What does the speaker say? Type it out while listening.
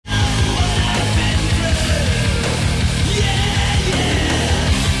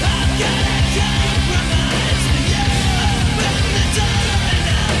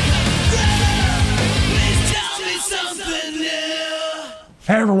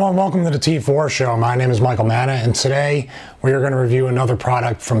everyone, welcome to the T4 Show. My name is Michael Manna, and today we are going to review another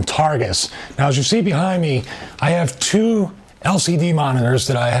product from Targus. Now, as you see behind me, I have two LCD monitors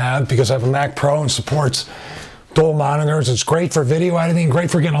that I have because I have a Mac Pro and supports dual monitors. It's great for video editing,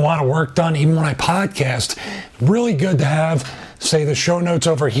 great for getting a lot of work done, even when I podcast. Really good to have, say, the show notes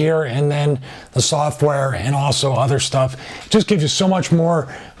over here and then the software and also other stuff. It just gives you so much more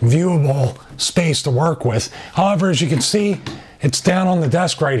viewable space to work with. However, as you can see, it's down on the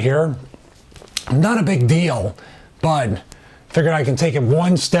desk right here. Not a big deal, but figured I can take it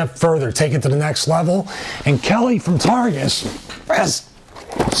one step further, take it to the next level. And Kelly from Targus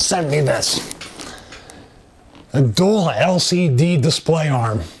sent me this. A dual LCD display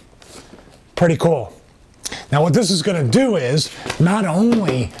arm. Pretty cool. Now what this is going to do is, not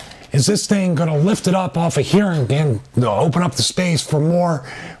only is this thing going to lift it up off of here and open up the space for more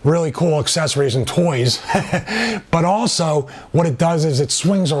really cool accessories and toys, but also what it does is it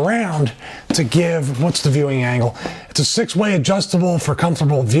swings around to give, what's the viewing angle? It's a 6-way adjustable for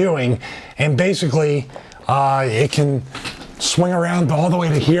comfortable viewing, and basically it can swing around all the way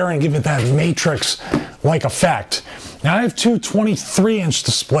to here and give it that matrix-like effect. Now I have two 23-inch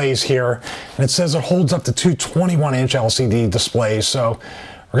displays here, and it says it holds up to two 21-inch LCD displays, so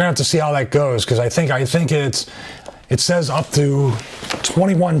we're gonna have to see how that goes, because I think it says up to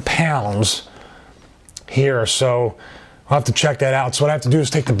 21 pounds here, so I'll have to check that out. So what I have to do is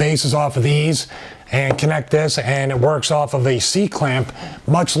take the bases off of these and connect this, and it works off of a C-clamp,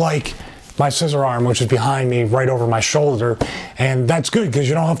 much like my scissor arm, which is behind me right over my shoulder. And that's good because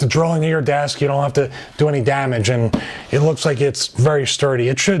you don't have to drill into your desk, you don't have to do any damage, and it looks like it's very sturdy.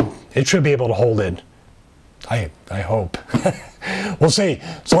 It should be able to hold it. I hope. We'll see.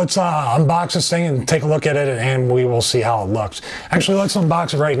 So let's unbox this thing and take a look at it, and we will see how it looks. Actually, let's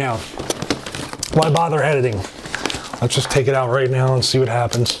unbox it right now. Why bother editing? Let's just take it out right now and see what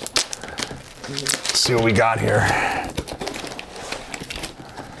happens. Let's see what we got here.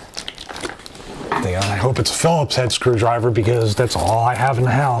 I hope it's a Phillips head screwdriver because that's all I have in the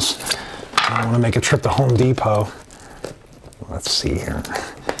house. I want to make a trip to Home Depot. Let's see here.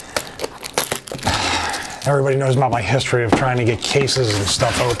 Everybody knows about my history of trying to get cases and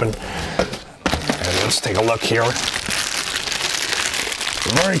stuff open. And let's take a look here.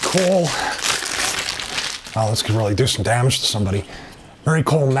 Very cool. Oh, this could really do some damage to somebody. Very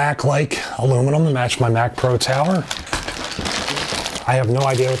cool Mac-like aluminum to match my Mac Pro tower. I have no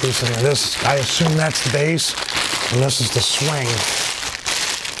idea what these things are. This, I assume that's the base, and this is the swing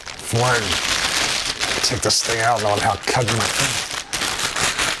for it. Take this thing out and how cutting my thing.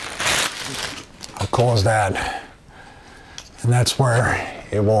 How cool is that? And that's where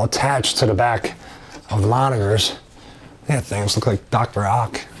it will attach to the back of the monitors. Yeah, things look like Dr.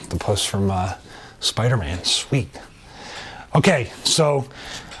 Ock, the puss from Spider-Man. Sweet. Okay, so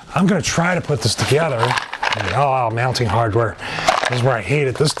I'm going to try to put this together. Oh, mounting hardware. This is where I hate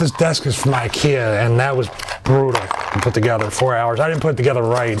it. This desk is from IKEA, and that was brutal to put together. 4 hours. I didn't put it together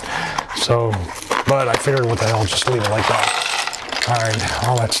right, so, but I figured what the hell, just leave it like that. All right,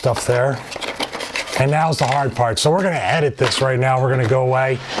 all that stuff there. And now's the hard part. So we're going to edit this right now. We're going to go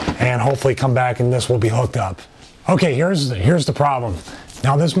away and hopefully come back, and this will be hooked up. Okay, here's the problem.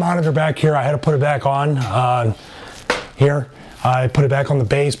 Now this monitor back here, I had to put it back on here. I put it back on the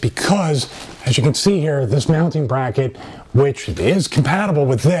base because, as you can see here, this mounting bracket, which is compatible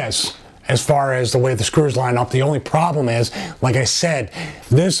with this as far as the way the screws line up. The only problem is, like I said,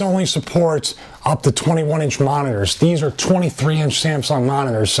 this only supports up to 21-inch monitors. These are 23-inch Samsung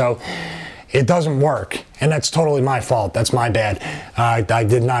monitors, so it doesn't work, and that's totally my fault. That's my bad. I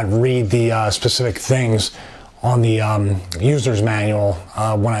did not read the specific things on the user's manual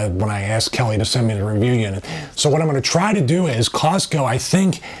when I asked Kelly to send me the review unit. So what I'm going to try to do is, Costco, I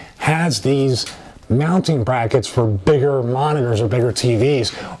think, has these mounting brackets for bigger monitors or bigger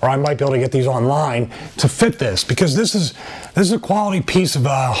TVs, or I might be able to get these online to fit this, because this is a quality piece of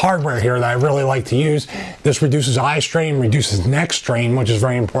hardware here that I really like to use. This reduces eye strain, reduces neck strain, which is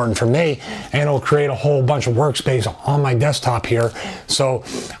very important for me, and it'll create a whole bunch of workspace on my desktop here. So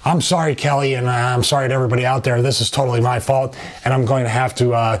I'm sorry, Kelly, and I'm sorry to everybody out there. This is totally my fault, and I'm going to have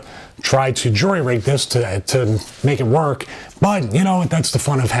to try to jury-rig this to make it work. But, you know, that's the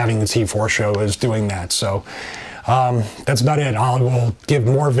fun of having the T4 show, is doing that. So that's about it. I will give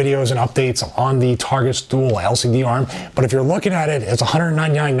more videos and updates on the Targus Dual LCD Arm. But if you're looking at it, it's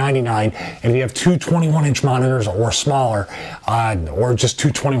 $199.99. And if you have two 21-inch monitors or smaller, or just two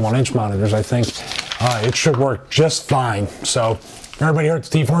 21-inch monitors, I think it should work just fine. So everybody here at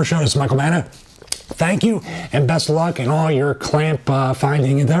the T4 show, this is Michael Manna. Thank you, and best of luck in all your clamp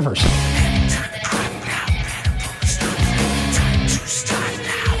finding endeavors.